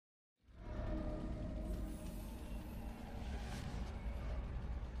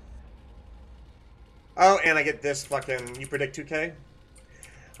Oh, and I get this fucking... You predict 2K?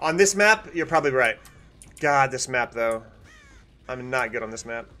 On this map, you're probably right. God, this map, though. I'm not good on this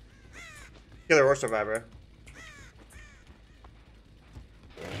map. Killer or Survivor.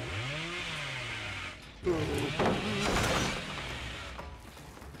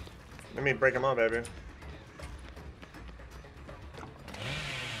 Let me break them all, baby.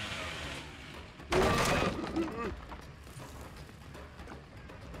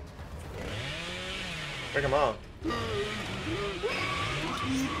 Break them all.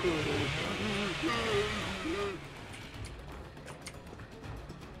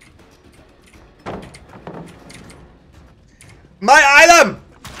 My item!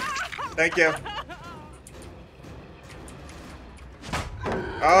 Thank you.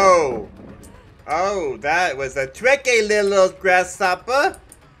 Oh. Oh, that was a tricky little grasshopper.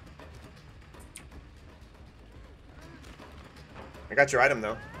 I got your item,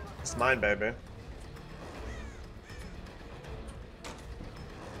 though. It's mine, baby.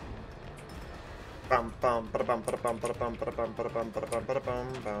 Bum bum ba bum ba bum ba bum ba bum ba bum ba bum ba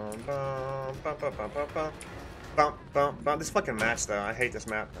bum bum bum bum bum bum bum bum bum bum. This fucking match, though. I hate this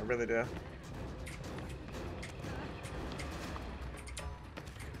map. I really do.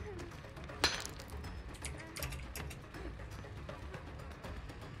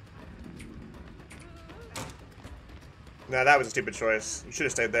 No, that was a stupid choice. You should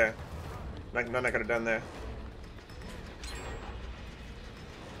have stayed there. None I could have done there.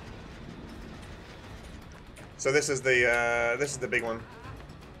 So this is the big one.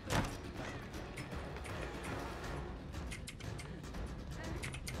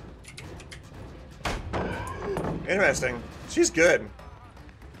 Interesting. She's good.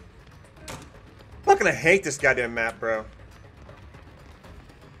 Fucking I hate this goddamn map, bro.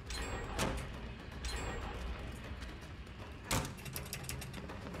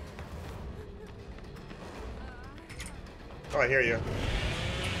 Oh, I hear you.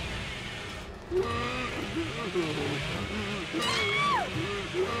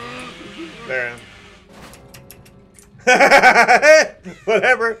 There.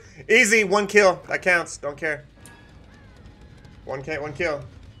 Whatever. Easy. 1 kill. That counts. Don't care. 1K, 1 kill.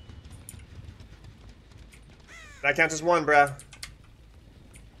 That counts as 1, bruh.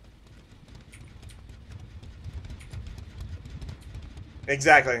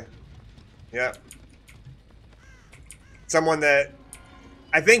 Exactly. Yep. Someone that...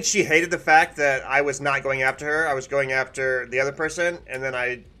 I think she hated the fact that I was not going after her. I was going after the other person, and then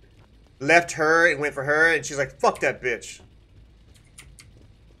I left her and went for her, and she's like, fuck that bitch.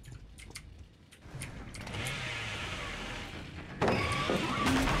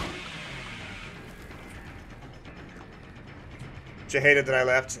 She hated that I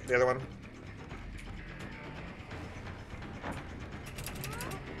left the other one.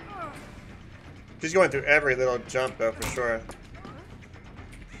 She's going through every little jump, though, for sure.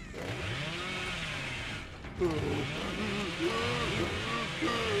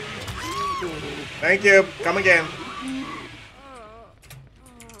 Thank you. Come again.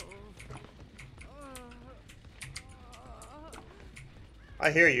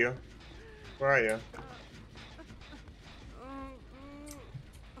 I hear you. Where are you?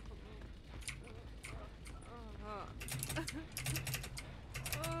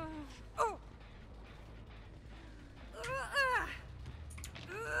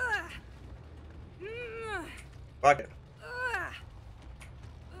 Fuck it.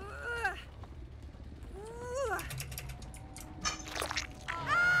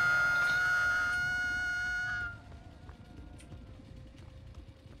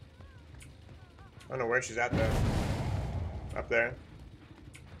 I don't know where she's at though. Up there.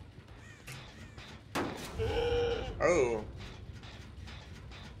 Oh.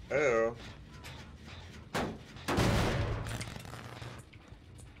 Oh.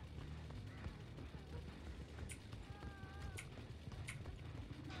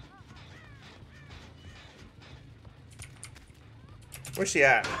 Where's she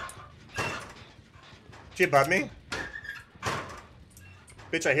at? She above me?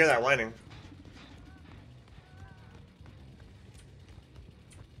 Bitch, I hear that whining.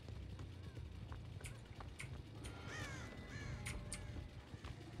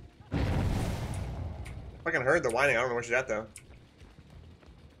 Fucking heard the whining. I don't know where she's at though.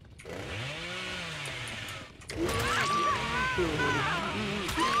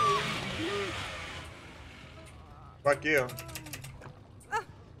 Fuck you.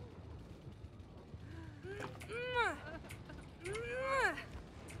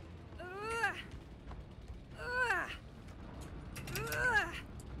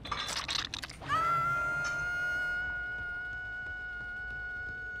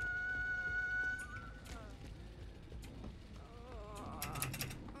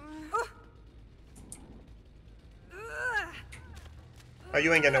 Oh,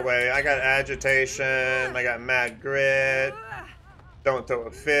 you ain't getting away. I got agitation. I got mad grit. Don't throw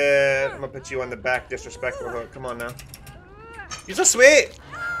a fit. I'm gonna put you on the back disrespectful hook. Come on now. You're so sweet.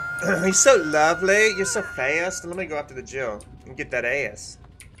 You're so lovely. You're so fast. Let me go after the Jill and get that ass.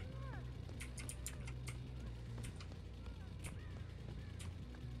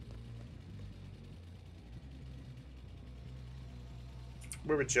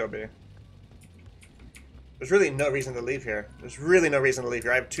 Where would Jill be? There's really no reason to leave here. There's really no reason to leave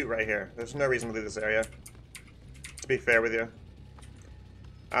here. I have 2 right here. There's no reason to leave this area. To be fair with you.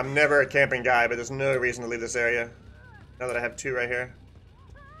 I'm never a camping guy, but there's no reason to leave this area. Now that I have 2 right here.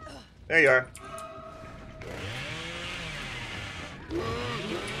 There you are.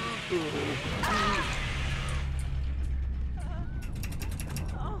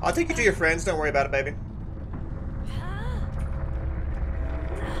 I'll take you to your friends. Don't worry about it, baby.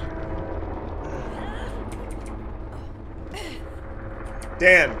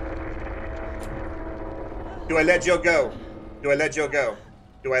 Dan. Do I let Jill go? Do I let Jill go?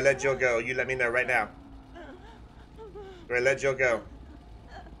 Do I let Jill go? You let me know right now. Do I let Jill go?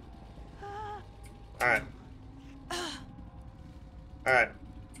 Alright. Alright.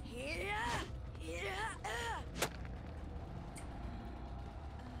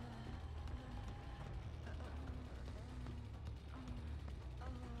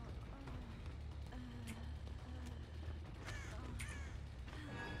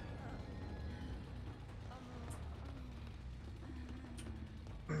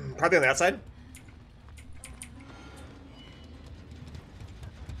 Probably on the outside.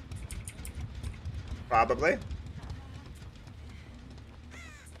 Probably. And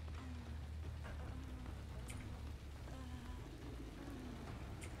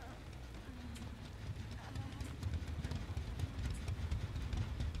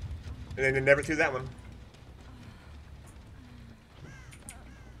then they never threw that one.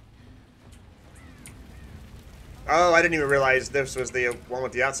 Oh, I didn't even realize this was the one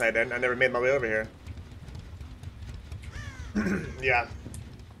with the outside end. I never made my way over here. Yeah.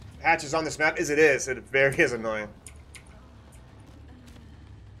 Hatches on this map as it is. It very is annoying.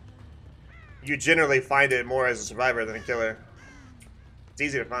 You generally find it more as a survivor than a killer. It's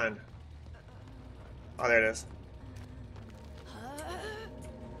easy to find. Oh, there it is.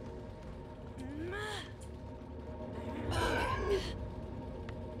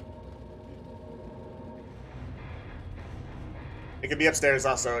 It could be upstairs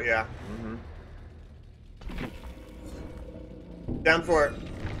also, yeah. Down for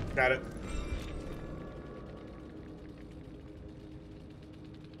it. Got it.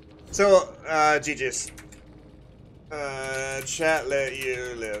 So, GG's. Chat let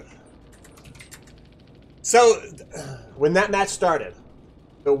you live. So, when that match started,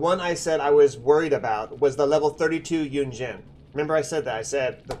 the one I said I was worried about was the level 32 Yun Jin. Remember I said that? I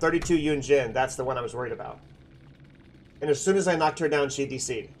said, the 32 Yun Jin, that's the one I was worried about. And as soon as I knocked her down, she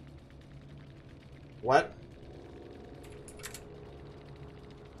DC'd. What?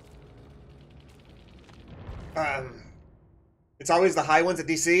 It's always the high ones at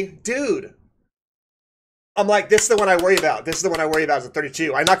DC? Dude! I'm like, this is the one I worry about. This is the one I worry about is the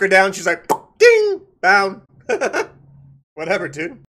 32. I knock her down, she's like, ding! Bound. Whatever, dude.